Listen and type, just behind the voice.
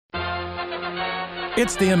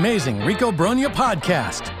It's the Amazing Rico Brogna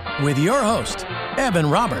podcast with your host, Evan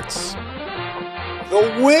Roberts.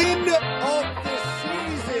 The win of the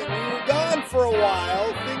season. We were gone for a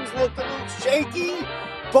while. Things looked a little shaky,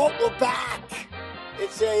 but we're back.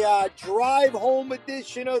 It's a drive-home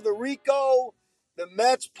edition of the Rico. The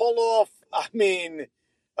Mets pull off,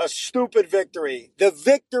 a stupid victory. The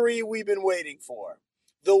victory we've been waiting for.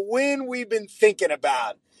 The win we've been thinking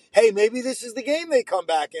about. Hey, maybe this is the game they come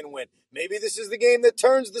back and win. Maybe this is the game that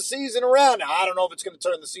turns the season around. Now, I don't know if it's going to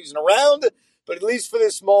turn the season around, but at least for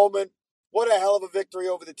this moment, what a hell of a victory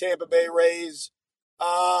over the Tampa Bay Rays.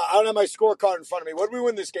 I don't have my scorecard in front of me. What did we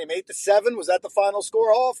win this game? 8-7? Was that the final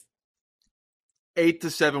score, Hoff?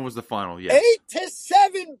 8-7 was the final, yes.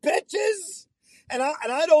 8-7, bitches! And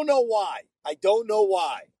I don't know why. I don't know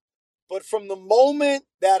why. But from the moment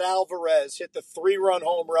that Alvarez hit the 3-run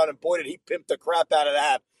home run, and boy, did he pimp the crap out of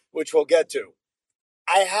that, which we'll get to,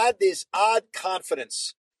 I had this odd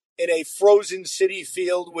confidence in a frozen city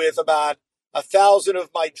field with about 1,000 of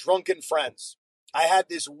my drunken friends. I had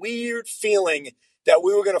this weird feeling that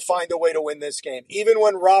we were going to find a way to win this game. Even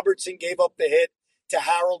when Robertson gave up the hit to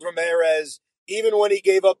Harold Ramirez, even when he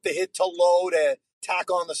gave up the hit to Lowe to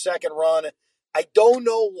tack on the second run, I don't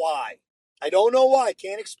know why. I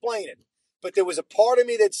can't explain it. But there was a part of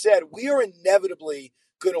me that said, we are inevitably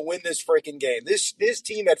going to win this freaking game. This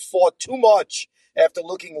team had fought too much after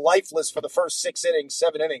looking lifeless for the first 7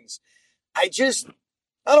 innings. I don't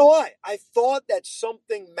know why. I thought that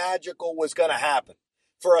something magical was going to happen.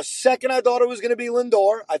 For a second, I thought it was going to be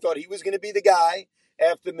Lindor. I thought he was going to be the guy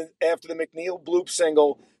after the McNeil bloop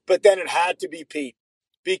single. But then it had to be Pete.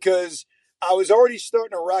 Because I was already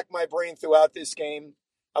starting to rack my brain throughout this game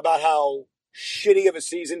about how shitty of a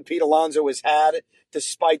season Pete Alonso has had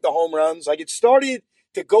despite the home runs. Like, it started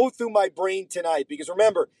to go through my brain tonight because,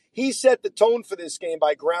 remember, he set the tone for this game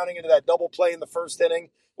by grounding into that double play in the first inning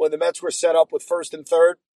when the Mets were set up with first and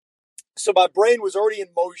third. So my brain was already in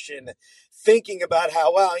motion thinking about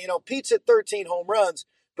how, Pete's hit 13 home runs,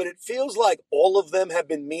 but it feels like all of them have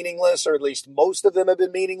been meaningless, or at least most of them have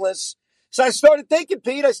been meaningless. So I started thinking,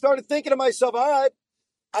 Pete, to myself, all right,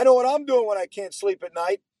 I know what I'm doing when I can't sleep at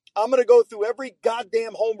night. I'm going to go through every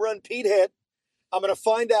goddamn home run Pete hit. I'm going to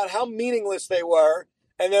find out how meaningless they were,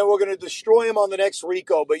 and then we're going to destroy him on the next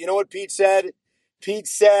Rico. But you know what Pete said? Pete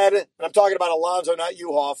said, and I'm talking about Alonso, not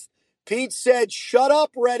you, Hoff. Pete said, shut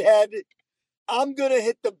up, redhead. I'm going to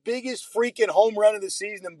hit the biggest freaking home run of the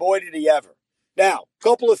season, and boy, did he ever. Now,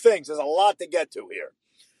 couple of things. There's a lot to get to here.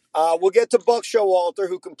 We'll get to Buck Showalter,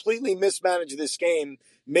 who completely mismanaged this game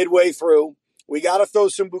midway through. We got to throw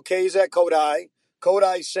some bouquets at Kodai.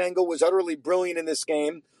 Kodai Senga was utterly brilliant in this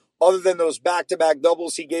game. Other than those back-to-back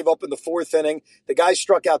doubles he gave up in the fourth inning, the guy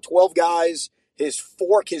struck out 12 guys. His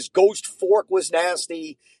ghost fork was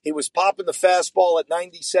nasty. He was popping the fastball at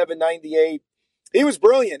 97, 98. He was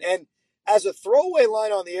brilliant. And as a throwaway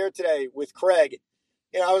line on the air today with Craig,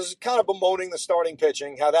 I was kind of bemoaning the starting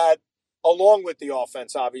pitching, how that, along with the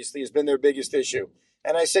offense, obviously, has been their biggest issue.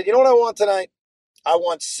 And I said, you know what I want tonight? I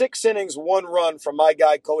want 6 innings, 1 run from my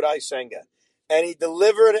guy, Kodai Senga. And he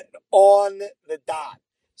delivered it on the dot.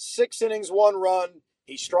 6 innings, 1 run.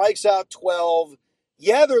 He strikes out 12.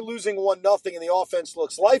 Yeah, they're losing 1-0 and the offense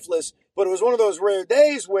looks lifeless, but it was one of those rare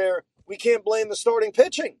days where we can't blame the starting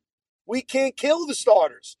pitching. We can't kill the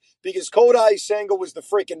starters because Kodai Senga was the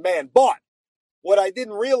freaking man. But what I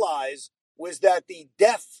didn't realize was that the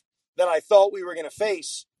death that I thought we were going to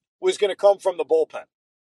face was going to come from the bullpen,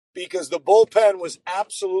 because the bullpen was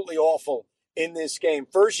absolutely awful in this game.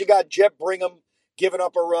 First, you got Jet Brigham giving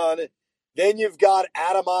up a run. Then you've got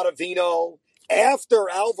Adam Ottavino after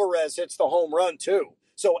Alvarez hits the home run, too.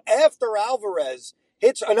 So after Alvarez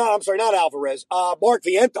hits, not Alvarez, Mark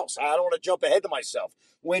Vientos. I don't want to jump ahead to myself.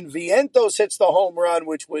 When Vientos hits the home run,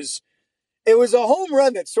 it was a home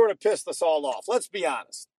run that sort of pissed us all off. Let's be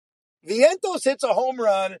honest. Vientos hits a home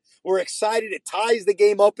run. We're excited. It ties the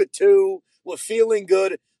game up at 2. We're feeling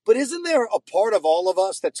good. But isn't there a part of all of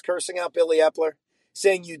us that's cursing out Billy Epler,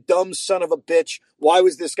 saying, you dumb son of a bitch, why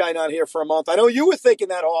was this guy not here for a month? I know you were thinking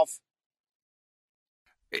that, Hoff.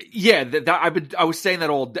 Yeah, I was saying that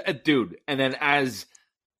all, dude. And then as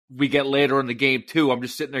we get later in the game, too, I'm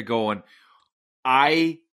just sitting there going,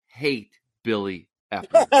 I hate Billy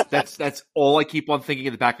Epler. That's all I keep on thinking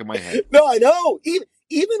in the back of my head. No, I know.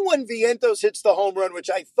 Even when Vientos hits the home run, which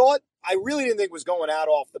I really didn't think was going out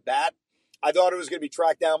off the bat, I thought it was going to be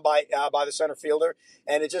tracked down by the center fielder,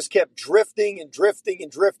 and it just kept drifting and drifting and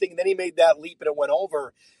drifting, and then he made that leap and it went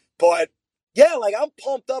over. But, yeah, I'm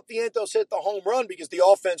pumped up Vientos hit the home run because the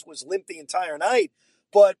offense was limp the entire night.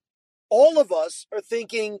 But all of us are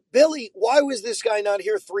thinking, Billy, why was this guy not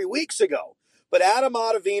here 3 weeks ago? But Adam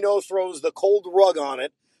Ottavino throws the cold rug on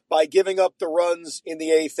it by giving up the runs in the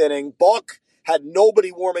 8th inning. Buck had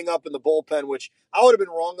nobody warming up in the bullpen, which I would have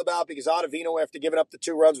been wrong about because Ottavino, after giving up the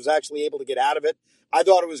 2 runs, was actually able to get out of it. I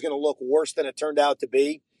thought it was going to look worse than it turned out to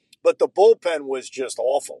be. But the bullpen was just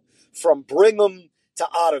awful. From Brigham to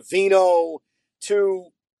Ottavino to,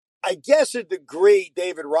 I guess, a degree,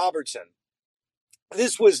 David Robertson.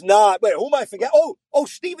 This was not, wait, who am I forgetting? Oh,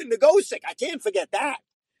 Steven Nagosic. I can't forget that.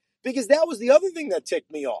 Because that was the other thing that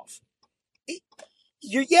ticked me off.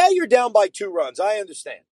 You're down by 2 runs. I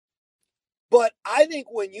understand. But I think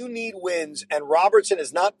when you need wins, and Robertson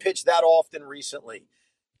has not pitched that often recently,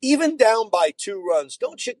 even down by 2 runs,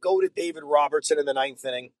 don't you go to David Robertson in the 9th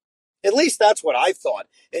inning? At least that's what I thought.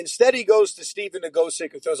 Instead, he goes to Steven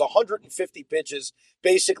Nagosic, who throws 150 pitches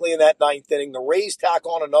basically in that 9th inning. The Rays tack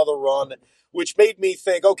on another run, which made me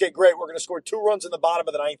think, okay, great, we're going to score 2 runs in the bottom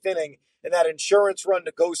of the 9th inning, and that insurance run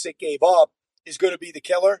Nagosic gave up is going to be the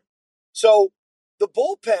killer. So the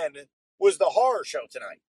bullpen was the horror show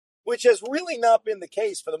tonight, which has really not been the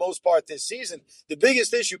case for the most part this season. The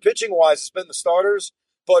biggest issue pitching-wise has been the starters,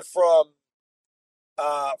 but from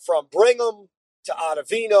Brigham to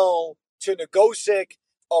Ottavino to Nagosic,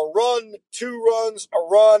 a run, 2 runs, a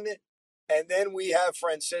run, and then we have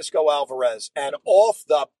Francisco Alvarez. And off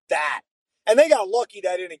the bat, and they got lucky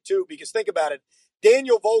that inning too, because think about it,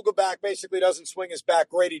 Daniel Vogelbach basically doesn't swing his bat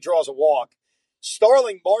great, he draws a walk.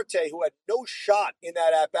 Starling Marte, who had no shot in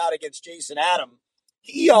that at-bat against Jason Adam,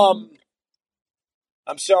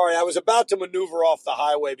 I'm sorry, I was about to maneuver off the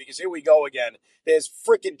highway because here we go again. There's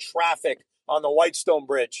freaking traffic on the Whitestone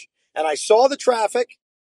Bridge. And I saw the traffic,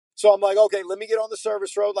 so I'm like, okay, let me get on the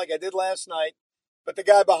service road like I did last night. But the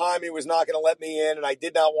guy behind me was not going to let me in, and I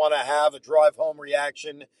did not want to have a drive-home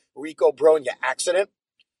reaction, Rico Bronya accident.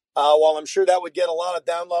 While I'm sure that would get a lot of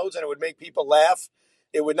downloads and it would make people laugh,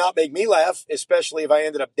 it would not make me laugh, especially if I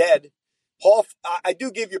ended up dead. Hoff, I do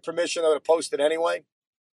give you permission to post it anyway.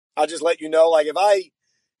 I'll just let you know, like if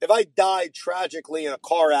I died tragically in a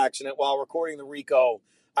car accident while recording the Rico,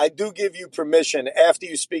 I do give you permission after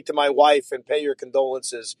you speak to my wife and pay your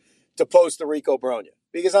condolences to post the Rico Bronya.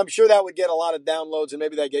 Because I'm sure that would get a lot of downloads and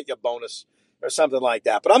maybe that get you a bonus or something like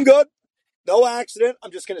that. But I'm good. No accident.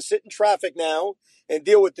 I'm just going to sit in traffic now and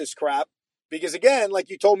deal with this crap. Because again, like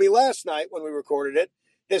you told me last night when we recorded it,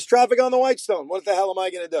 there's traffic on the Whitestone. What the hell am I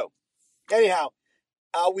going to do? Anyhow,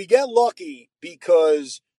 we get lucky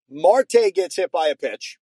because Marte gets hit by a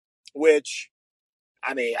pitch, which,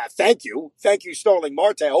 I mean, thank you. Thank you, Starling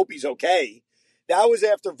Marte. I hope he's okay. That was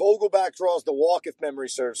after Vogelbach draws the walk, if memory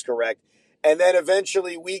serves correct. And then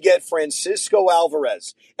eventually we get Francisco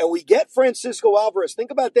Alvarez. And we get Francisco Alvarez. Think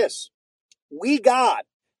about this. We got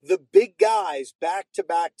the big guys back to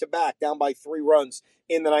back to back down by 3 runs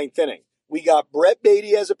in the 9th inning. We got Brett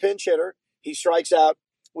Beatty as a pinch hitter. He strikes out.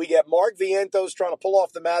 We get Mark Vientos trying to pull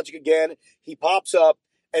off the magic again. He pops up.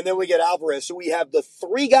 And then we get Alvarez. So we have the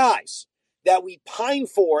 3 guys that we pine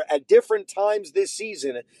for at different times this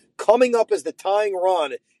season coming up as the tying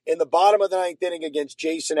run in the bottom of the 9th inning against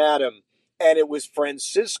Jason Adam. And it was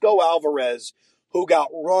Francisco Alvarez who got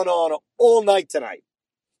run on all night tonight.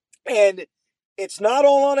 And it's not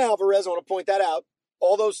all on Alvarez. I want to point that out.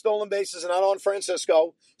 All those stolen bases are not on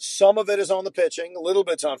Francisco. Some of it is on the pitching. A little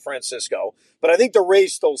bit's on Francisco. But I think the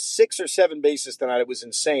Rays stole 6 or 7 bases tonight. It was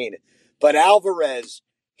insane. But Alvarez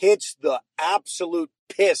hits the absolute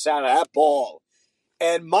piss out of that ball.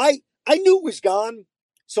 And I knew it was gone.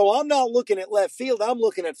 So I'm not looking at left field. I'm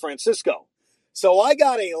looking at Francisco. So I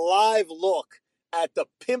got a live look at the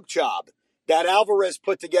pimp job that Alvarez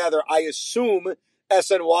put together. I assume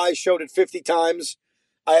SNY showed it 50 times.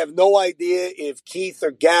 I have no idea if Keith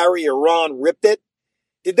or Gary or Ron ripped it.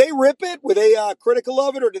 Did they rip it? Were they critical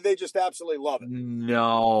of it, or did they just absolutely love it?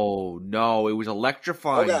 No. It was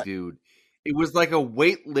electrifying, okay. Dude. It was like a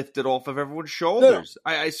weight lifted off of everyone's shoulders.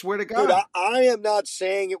 No. I swear to God. Dude, I am not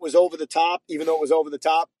saying it was over the top, even though it was over the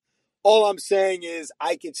top. All I'm saying is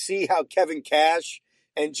I could see how Kevin Cash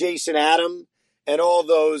and Jason Adam and all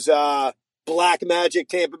those Black Magic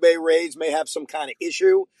Tampa Bay Rays may have some kind of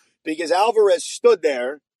issue because Alvarez stood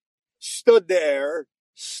there,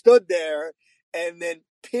 and then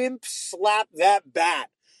pimp slapped that bat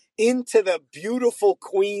into the beautiful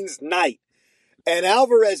Queen's night. And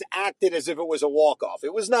Alvarez acted as if it was a walk-off.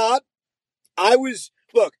 It was not.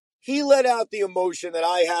 Look, he let out the emotion that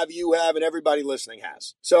I have, you have, and everybody listening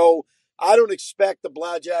has. So I don't expect the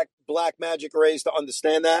Black Magic Rays to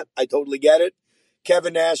understand that. I totally get it.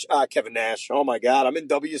 Kevin Nash. Oh my God, I'm in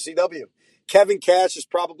WCW. Kevin Cash is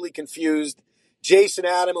probably confused. Jason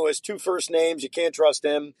Adam, who has two first names, you can't trust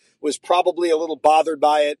him, was probably a little bothered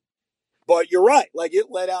by it. But you're right. Like, it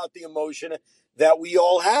let out the emotion that we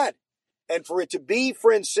all had. And for it to be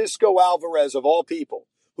Francisco Alvarez, of all people,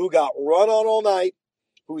 who got run on all night,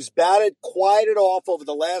 who's batted, quieted off over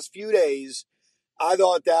the last few days, I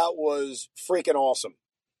thought that was freaking awesome.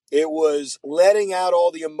 It was letting out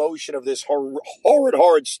all the emotion of this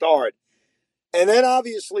horrid start. And then,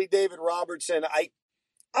 obviously, David Robertson. I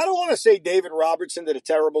don't want to say David Robertson did a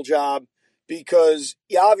terrible job, because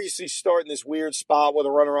you obviously start in this weird spot with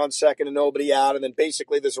a runner on second and nobody out, and then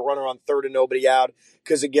basically there's a runner on third and nobody out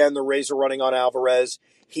because, again, the Rays are running on Alvarez.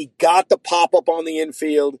 He got the pop-up on the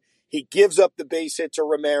infield. He gives up the base hit to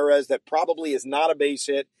Ramirez that probably is not a base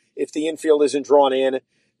hit if the infield isn't drawn in.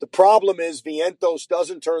 The problem is Vientos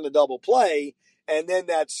doesn't turn the double play, and then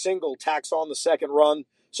that single tacks on the second run.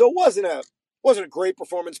 So it wasn't a great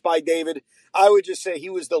performance by David. I would just say he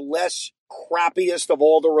was the less crappiest of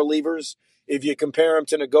all the relievers if you compare him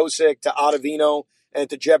to Nogosek, to Ottavino, and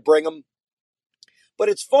to Jet Brigham. But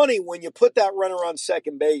it's funny, when you put that runner on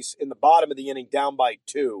second base in the bottom of the inning down by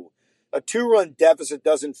 2, a 2-run deficit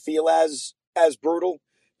doesn't feel as brutal,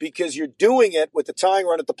 because you're doing it with the tying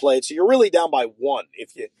run at the plate. So you're really down by 1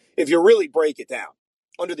 if you really break it down.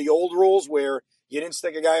 Under the old rules where you didn't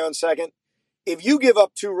stick a guy on second, if you give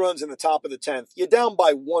up 2 runs in the top of the 10th, you're down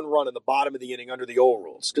by 1 run in the bottom of the inning under the old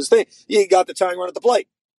rules, because you got the tying run at the plate.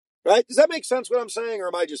 Right? Does that make sense what I'm saying, or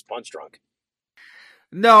am I just punch drunk?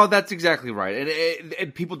 No, that's exactly right.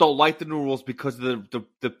 And people don't like the new rules because of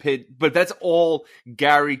the pit. But that's all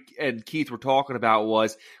Gary and Keith were talking about,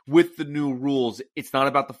 was with the new rules, it's not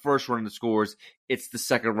about the first run that scores. It's the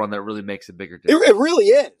second run that really makes a bigger difference. It really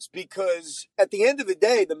is, because at the end of the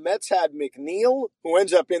day, the Mets had McNeil, who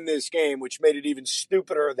ends up in this game, which made it even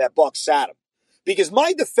stupider that Buck sat him. Because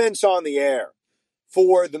my defense on the air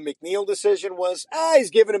for the McNeil decision was,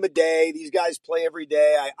 he's giving him a day. These guys play every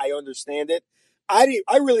day. I understand it. I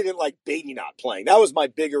really didn't like Beatty not playing. That was my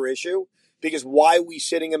bigger issue, because why are we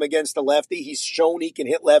sitting him against a lefty? He's shown he can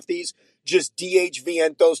hit lefties. Just DH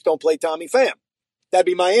Vientos, don't play Tommy Pham. That'd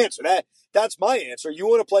be my answer. That's my answer. You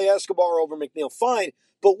want to play Escobar over McNeil, fine.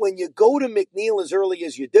 But when you go to McNeil as early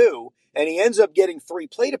as you do, and he ends up getting 3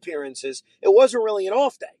 plate appearances, it wasn't really an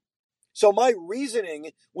off day. So my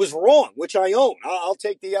reasoning was wrong, which I own. I'll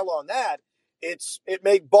take the L on that. It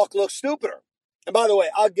made Buck look stupider. And by the way,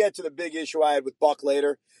 I'll get to the big issue I had with Buck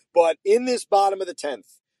later. But in this bottom of the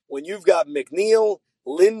 10th, when you've got McNeil,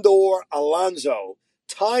 Lindor, Alonso,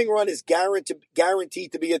 tying run is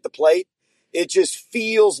guaranteed to be at the plate, it just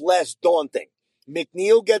feels less daunting.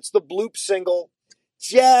 McNeil gets the bloop single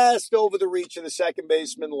just over the reach of the second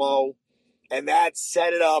baseman low, and that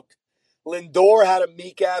set it up. Lindor had a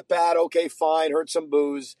meek at bat. Okay, fine, hurt some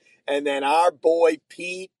boos. And then our boy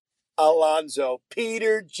Pete Alonso,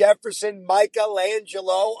 Peter Jefferson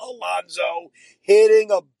Michelangelo Alonso,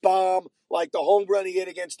 hitting a bomb like the home run he hit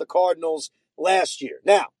against the Cardinals last year.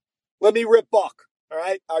 Now, let me rip Buck, all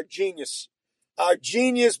right? Our genius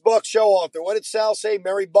Buck show author. What did Sal say?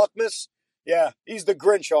 Merry Buckmas? Yeah, he's the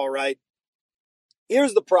Grinch, all right.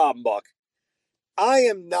 Here's the problem, Buck. I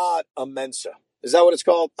am not a Mensa. Is that what it's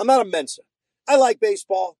called? I'm not a Mensa. I like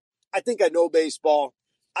baseball. I think I know baseball.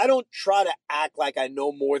 I don't try to act like I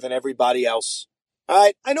know more than everybody else. All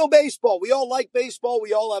right? I know baseball. We all like baseball.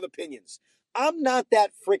 We all have opinions. I'm not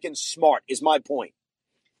that freaking smart, is my point.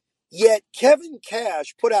 Yet Kevin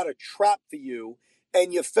Cash put out a trap for you,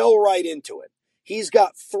 and you fell right into it. He's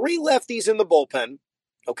got 3 lefties in the bullpen,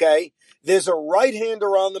 okay? There's a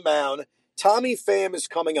right-hander on the mound. Tommy Pham is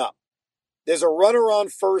coming up. There's a runner on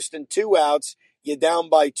first and 2 outs. You're down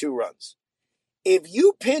by 2 runs. If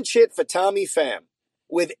you pinch hit for Tommy Pham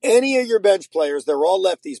with any of your bench players, they're all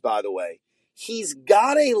lefties, by the way, he's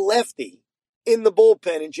got a lefty in the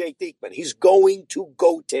bullpen in Jake Diekman. He's going to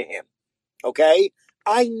go to him, okay?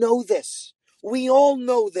 I know this. We all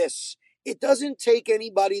know this. It doesn't take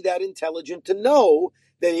anybody that intelligent to know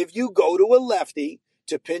that if you go to a lefty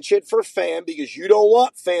to pinch hit for Pham because you don't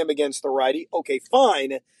want Pham against the righty, okay,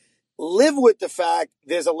 fine. Live with the fact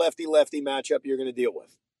there's a lefty-lefty matchup you're going to deal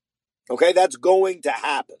with. Okay, that's going to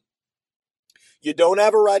happen. You don't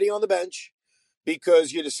have a righty on the bench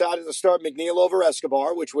because you decided to start McNeil over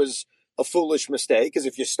Escobar, which was a foolish mistake, because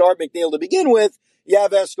if you start McNeil to begin with, you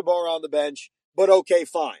have Escobar on the bench, but okay,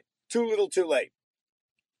 fine. Too little, too late.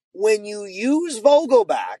 When you use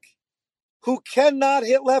Vogelback, who cannot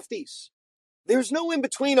hit lefties, there's no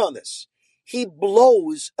in-between on this. He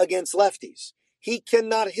blows against lefties. He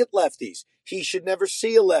cannot hit lefties. He should never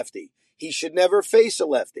see a lefty. He should never face a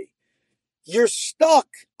lefty. You're stuck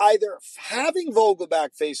either having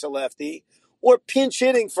Vogelback face a lefty or pinch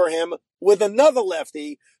hitting for him with another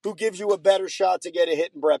lefty who gives you a better shot to get a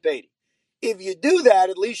hit in Brett Beatty. If you do that,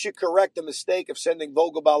 at least you correct the mistake of sending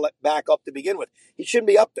Vogelbach back up to begin with. He shouldn't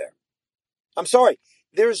be up there. I'm sorry.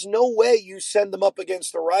 There's no way you send them up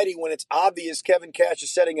against the righty when it's obvious Kevin Cash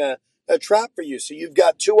is setting a trap for you. So you've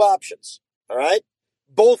got two options, all right?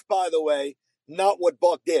 Both, by the way, not what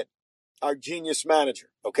Buck did, our genius manager,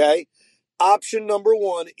 okay? Option number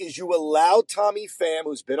one is you allow Tommy Pham,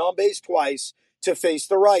 who's been on base twice, to face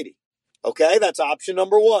the righty, okay? That's option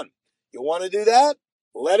number one. You want to do that?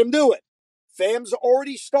 Let him do it. Pham's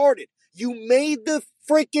already started. You made the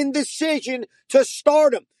freaking decision to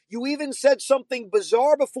start him. You even said something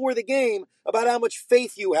bizarre before the game about how much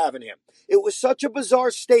faith you have in him. It was such a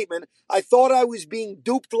bizarre statement, I thought I was being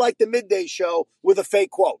duped like the Midday Show with a fake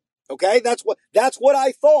quote. Okay? That's what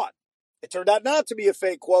I thought. It turned out not to be a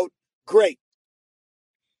fake quote. Great.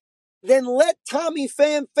 Then let Tommy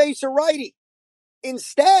Pham face a righty.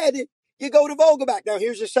 Instead, you go to Vogelbach. Now,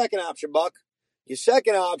 here's your second option, Buck. Your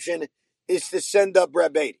second option is to send up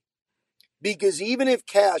Brett Beatty. Because even if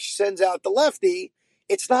Cash sends out the lefty,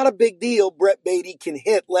 it's not a big deal. Brett Beatty can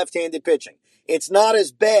hit left-handed pitching. It's not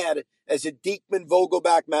as bad as a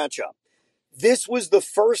Diekman-Vogelbach matchup. This was the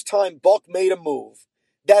first time Buck made a move.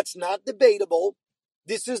 That's not debatable.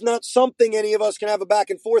 This is not something any of us can have a back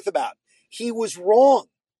and forth about. He was wrong.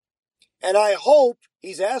 And I hope,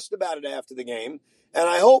 he's asked about it after the game, and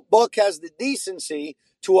I hope Buck has the decency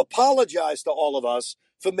to apologize to all of us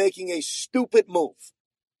for making a stupid move.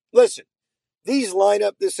 Listen, these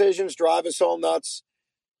lineup decisions drive us all nuts.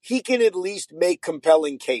 He can at least make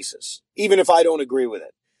compelling cases, even if I don't agree with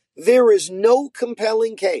it. There is no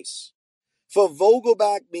compelling case for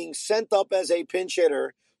Vogelbach being sent up as a pinch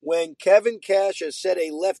hitter when Kevin Cash has set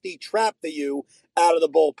a lefty trap for you out of the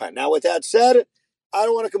bullpen. Now, with that said, I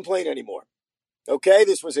don't want to complain anymore. Okay,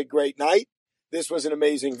 this was a great night. This was an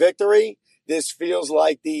amazing victory. This feels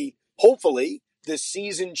like hopefully, the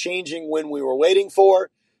season-changing win we were waiting for.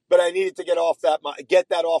 But I needed to get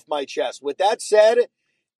that off my chest. With that said,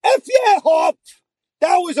 F yeah, Hop!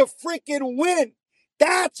 That was a freaking win.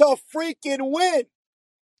 That's a freaking win.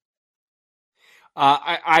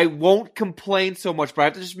 I won't complain so much, but I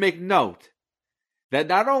have to just make note that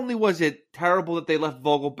not only was it terrible that they left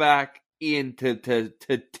Vogelbach in to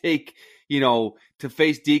take, to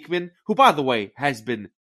face Diekman, who, by the way, has been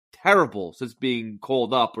terrible since being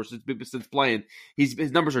called up or since playing.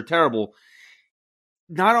 His numbers are terrible.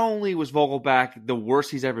 Not only was Vogelbach the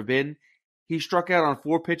worst he's ever been, he struck out on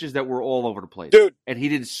 4 pitches that were all over the place. Dude. And he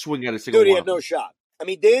didn't swing at a single one. Dude, he had no shot. I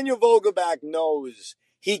mean, Daniel Vogelbach knows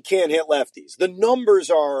he can't hit lefties. The numbers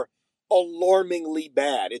are alarmingly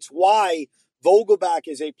bad. It's why Vogelbach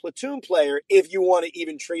is a platoon player if you want to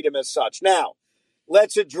even treat him as such. Now,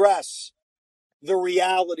 let's address the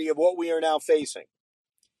reality of what we are now facing.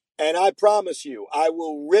 And I promise you, I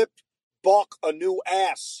will rip Buck a new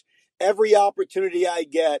ass every opportunity I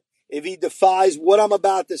get if he defies what I'm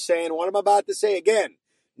about to say and what I'm about to say again.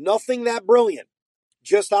 Nothing that brilliant,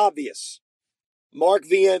 just obvious. Mark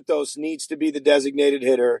Vientos needs to be the designated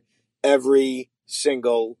hitter every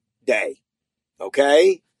single day.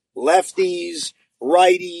 Okay? Lefties,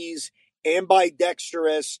 righties,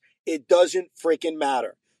 ambidextrous, it doesn't freaking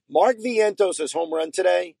matter. Mark Vientos' home run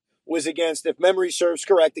today was against, if memory serves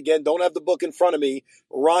correct, again, don't have the book in front of me,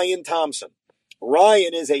 Ryan Thompson.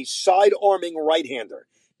 Ryan is a side-arming right-hander.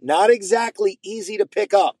 Not exactly easy to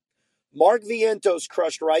pick up. Mark Vientos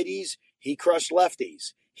crushed righties. He crushed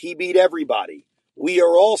lefties. He beat everybody. We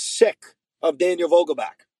are all sick of Daniel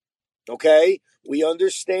Vogelbach. Okay? We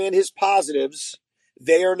understand his positives.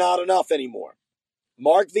 They are not enough anymore.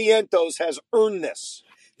 Mark Vientos has earned this.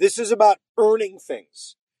 This is about earning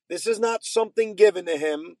things. This is not something given to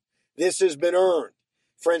him. This has been earned.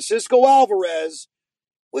 Francisco Alvarez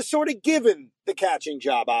was sort of given the catching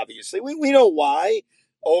job, obviously. We know why.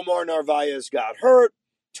 Omar Narvaez got hurt.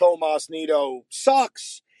 Tomas Nido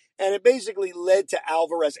sucks. And it basically led to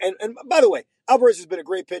Alvarez. And by the way, Alvarez has been a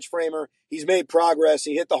great pitch framer. He's made progress.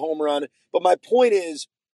 He hit the home run. But my point is,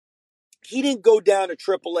 he didn't go down to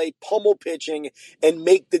AAA pummel pitching and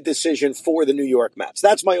make the decision for the New York Mets.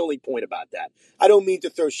 That's my only point about that. I don't mean to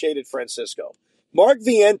throw shade at Francisco. Mark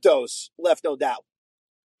Vientos left no doubt.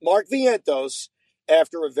 Mark Vientos,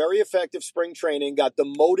 after a very effective spring training, got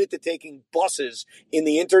demoted to taking buses in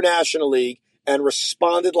the International League and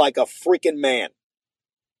responded like a freaking man.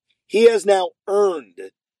 He has now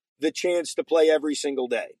earned the chance to play every single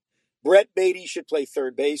day. Brett Beatty should play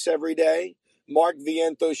third base every day. Mark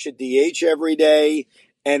Vientos should DH every day.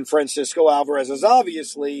 And Francisco Alvarez is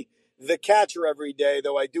obviously the catcher every day,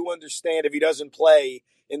 though I do understand if he doesn't play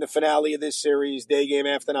in the finale of this series, day game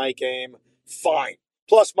after night game, fine.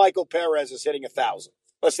 Plus, Michael Perez is hitting 1,000.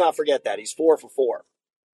 Let's not forget that. He's 4 for 4.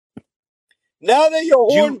 Now that your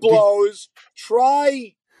horn blows,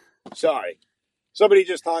 try. Sorry. Somebody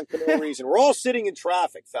just honked for no reason. We're all sitting in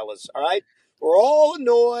traffic, fellas, all right? We're all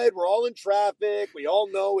annoyed. We're all in traffic. We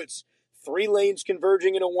all know it's 3 lanes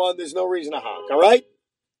converging into one. There's no reason to honk, all right?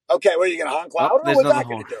 Okay, what are you going to honk louder? There's What's another that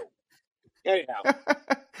going honk. to do?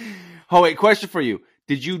 Anyhow. Oh, wait, question for you.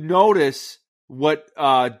 Did you notice what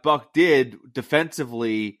Buck did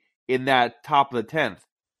defensively in that top of the 10th?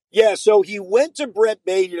 Yeah, so he went to Brett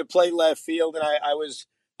Beatty to play left field, and I was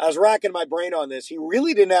racking my brain on this. He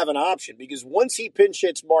really didn't have an option because once he pinch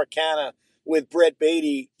hits Mark Canha with Brett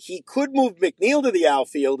Beatty, he could move McNeil to the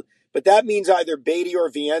outfield, but that means either Beatty or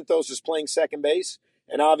Vientos is playing second base,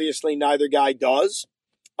 and obviously neither guy does.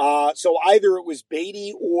 So either it was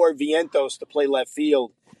Beatty or Vientos to play left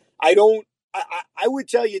field. I would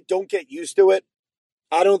tell you, don't get used to it.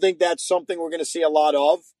 I don't think that's something we're going to see a lot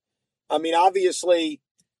of. I mean, obviously,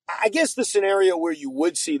 I guess the scenario where you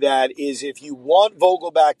would see that is if you want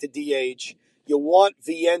Vogelback to DH, you want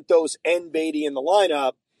Vientos and Beatty in the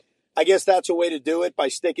lineup. I guess that's a way to do it by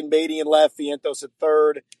sticking Beatty in left, Vientos at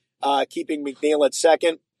third, keeping McNeil at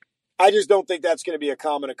second. I just don't think that's going to be a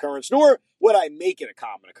common occurrence, nor would I make it a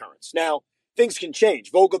common occurrence. Now, things can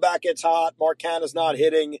change. Vogelback gets hot. Mark Canha's not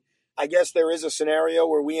hitting. I guess there is a scenario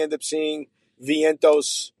where we end up seeing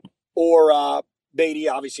Vientos or Beatty,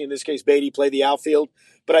 obviously in this case Beatty, play the outfield.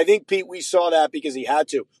 But I think, Pete, we saw that because he had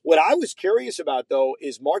to. What I was curious about, though,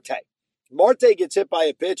 is Marte. Marte gets hit by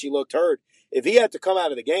a pitch. He looked hurt. If he had to come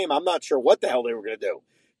out of the game, I'm not sure what the hell they were going to do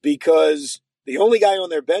because the only guy on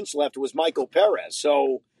their bench left was Michael Perez.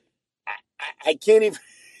 So I can't even,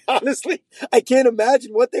 honestly, I can't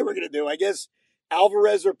imagine what they were going to do. I guess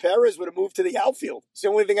Alvarez or Perez would have moved to the outfield. It's the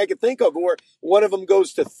only thing I could think of. Or one of them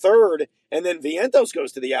goes to third and then Vientos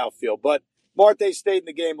goes to the outfield. But Marte stayed in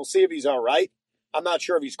the game. We'll see if he's all right. I'm not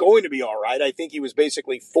sure if he's going to be all right. I think he was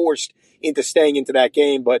basically forced into staying into that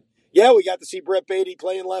game. But, yeah, we got to see Brett Beatty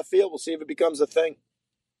play in left field. We'll see if it becomes a thing.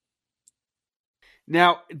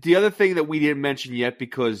 Now, the other thing that we didn't mention yet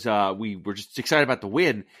because we were just excited about the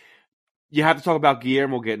win, you have to talk about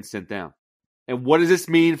Guillermo getting sent down. And what does this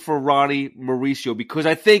mean for Ronnie Mauricio? Because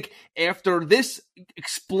I think after this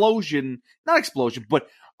but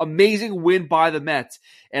amazing win by the Mets,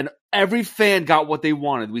 and every fan got what they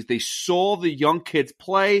wanted. They saw the young kids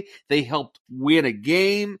play. They helped win a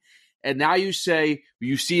game. And now you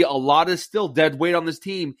see a lot of still dead weight on this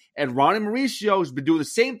team. And Ronnie Mauricio has been doing the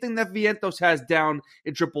same thing that Vientos has down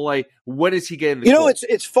in AAA. When is he getting the call?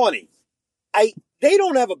 It's funny. They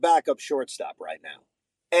don't have a backup shortstop right now.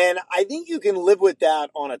 And I think you can live with that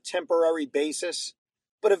on a temporary basis.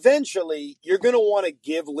 But eventually, you're going to want to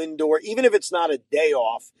give Lindor, even if it's not a day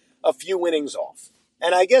off, a few innings off.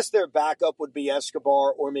 And I guess their backup would be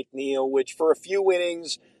Escobar or McNeil, which for a few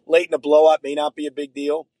innings late in a blowout may not be a big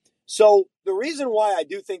deal. So the reason why I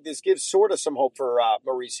do think this gives sort of some hope for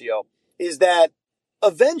Mauricio is that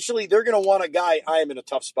eventually they're going to want a guy. I am in a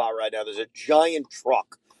tough spot right now. There's a giant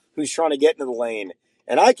truck who's trying to get into the lane.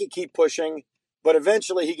 And I could keep pushing, but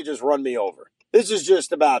eventually he could just run me over. This is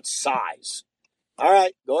just about size. All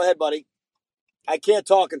right, go ahead, buddy. I can't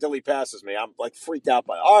talk until he passes me. I'm like freaked out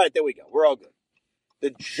by it. All right, there we go. We're all good.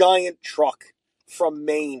 The giant truck from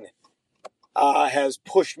Maine has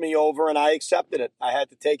pushed me over, and I accepted it. I had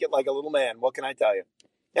to take it like a little man. What can I tell you?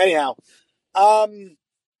 Anyhow,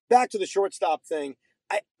 back to the shortstop thing.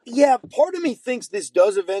 Part of me thinks this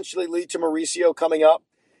does eventually lead to Mauricio coming up.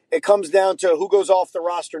 It comes down to who goes off the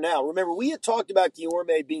roster now. Remember, we had talked about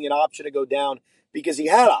Guillorme being an option to go down because he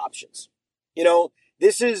had options. You know,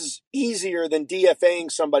 this is easier than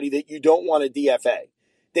DFAing somebody that you don't want to DFA.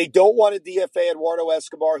 They don't want to DFA Eduardo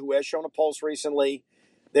Escobar, who has shown a pulse recently.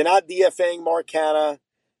 They're not DFAing Mark Canha.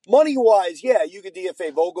 Money-wise, yeah, you could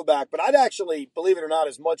DFA Vogelback, but I'd actually, believe it or not,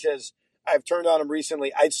 as much as I've turned on him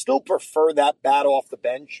recently, I'd still prefer that bat off the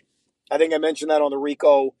bench. I think I mentioned that on the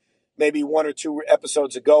Rico maybe 1 or 2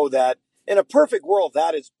 episodes ago that in a perfect world,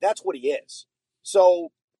 that's what he is.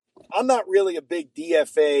 So I'm not really a big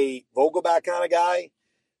DFA Vogelback kind of guy.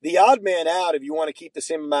 The odd man out, if you want to keep the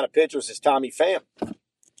same amount of pitchers, is Tommy Pham.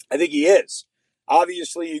 I think he is.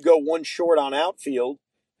 Obviously, you go one short on outfield,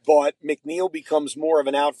 but McNeil becomes more of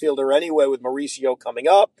an outfielder anyway with Mauricio coming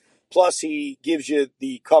up. Plus, he gives you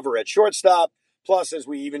the cover at shortstop. Plus, as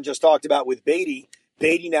we even just talked about with Beatty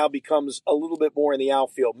now becomes a little bit more in the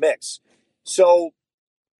outfield mix. So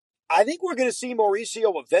I think we're going to see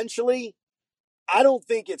Mauricio eventually. I don't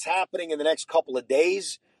think it's happening in the next couple of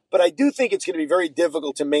days, but I do think it's going to be very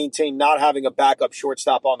difficult to maintain not having a backup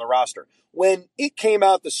shortstop on the roster. When it came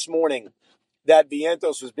out this morning that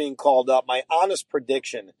Vientos was being called up, my honest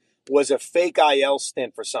prediction was a fake IL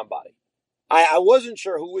stint for somebody. I wasn't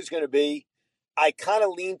sure who was going to be. I kind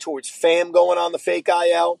of leaned towards Pham going on the fake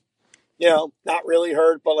IL. Not really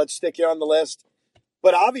hurt, but let's stick you on the list.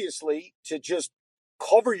 But obviously, to just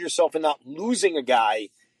cover yourself and not losing a guy,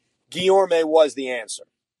 Guillorme was the answer.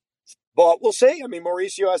 But we'll see. I mean,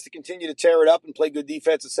 Mauricio has to continue to tear it up and play good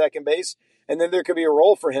defense at second base, and then there could be a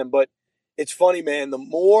role for him. But it's funny, man. The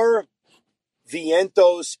more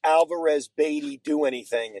Vientos, Alvarez, Beatty do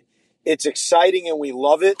anything, it's exciting and we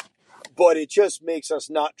love it, but it just makes us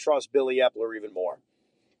not trust Billy Epler even more.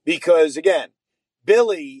 Because, again,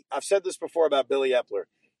 Billy, I've said this before about Billy Epler,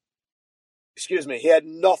 he had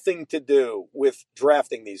nothing to do with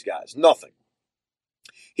drafting these guys. Nothing.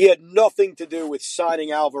 He had nothing to do with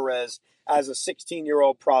signing Alvarez as a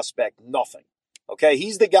 16-year-old prospect. Nothing. Okay?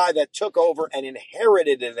 He's the guy that took over and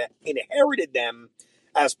inherited them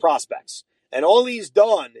as prospects. And all he's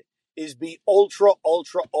done is be ultra,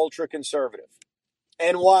 ultra, ultra conservative.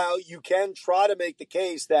 And while you can try to make the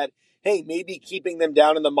case that, hey, maybe keeping them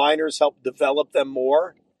down in the minors helped develop them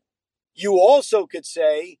more, you also could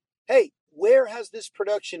say, hey, where has this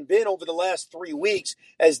production been over the last 3 weeks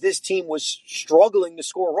as this team was struggling to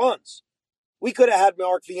score runs? We could have had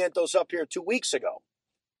Mark Vientos up here 2 weeks ago.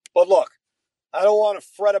 But look, I don't want to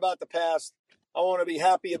fret about the past. I want to be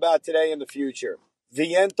happy about today and the future.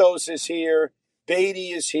 Vientos is here.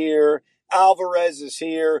 Beatty is here. Alvarez is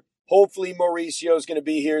here. Hopefully Mauricio is going to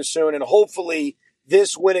be here soon. And hopefully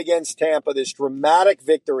this win against Tampa, this dramatic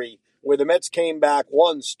victory where the Mets came back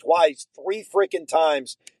once, twice, 3 freaking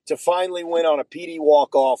times to finally win on a PD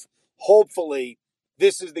walk-off. Hopefully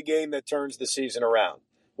this is the game that turns the season around.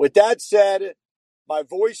 With that said, my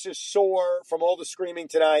voice is sore from all the screaming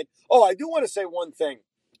tonight. Oh, I do want to say one thing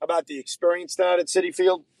about the experience tonight at Citi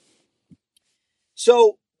Field.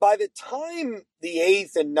 So by the time the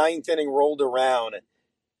 8th and 9th inning rolled around,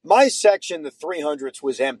 my section, the 300s,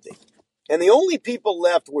 was empty. And the only people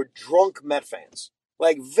left were drunk Met fans.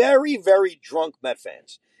 Like very, very drunk Met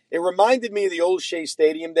fans. It reminded me of the old Shea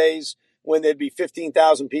Stadium days when there'd be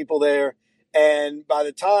 15,000 people there. And by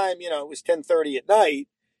the time, it was 10:30 at night,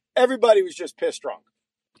 everybody was just pissed drunk.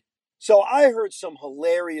 So I heard some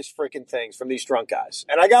hilarious freaking things from these drunk guys.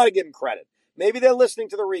 And I got to give them credit. Maybe they're listening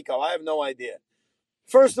to the Rico. I have no idea.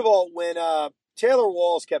 First of all, when Taylor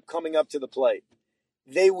Walls kept coming up to the plate,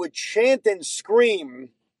 they would chant and scream,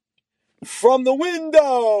 "From the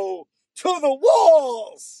window to the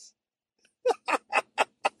walls."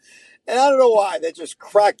 And I don't know why. That just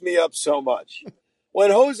cracked me up so much. When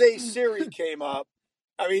Jose Siri came up,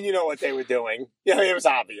 I mean, you know what they were doing. It was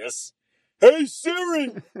obvious. "Hey,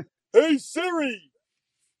 Siri! Hey, Siri!"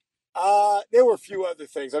 There were a few other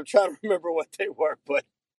things. I'm trying to remember what they were, but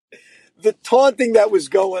the taunting that was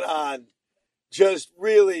going on just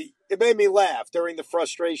really, it made me laugh during the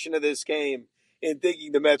frustration of this game in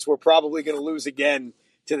thinking the Mets were probably going to lose again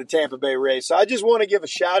to the Tampa Bay Rays. So I just want to give a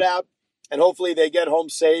shout out, and hopefully they get home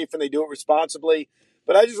safe and they do it responsibly.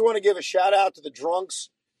 But I just want to give a shout out to the drunks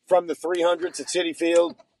from the 300s at Citi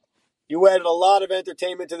Field. You added a lot of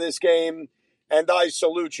entertainment to this game, and I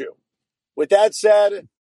salute you. With that said,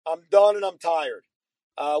 I'm done and I'm tired.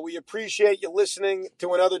 We appreciate you listening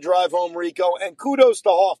to another Drive Home Rico, and kudos to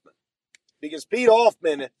Hoffman. Because Pete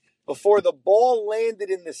Hoffman, before the ball landed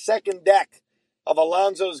in the second deck of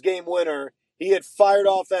Alonso's game winner, he had fired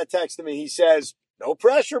off that text to me. He says, "No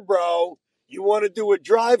pressure, bro. You want to do a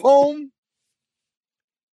drive home?"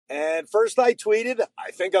 And first I tweeted,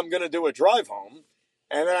 "I think I'm going to do a drive home."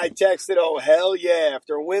 And then I texted, "Oh, hell yeah.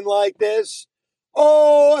 After a win like this,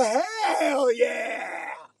 oh, hell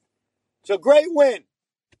yeah." So great win.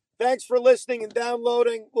 Thanks for listening and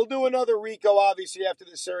downloading. We'll do another Rico, obviously, after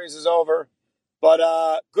this series is over. But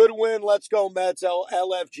good win. Let's go, Mets.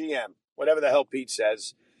 LFGM. Whatever the hell Pete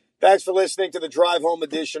says. Thanks for listening to the Drive Home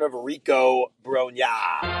edition of Rico Bronya.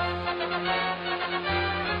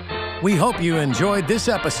 We hope you enjoyed this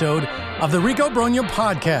episode of the Rico Bronya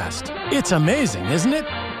podcast. It's amazing, isn't it?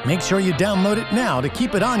 Make sure you download it now to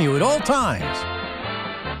keep it on you at all times.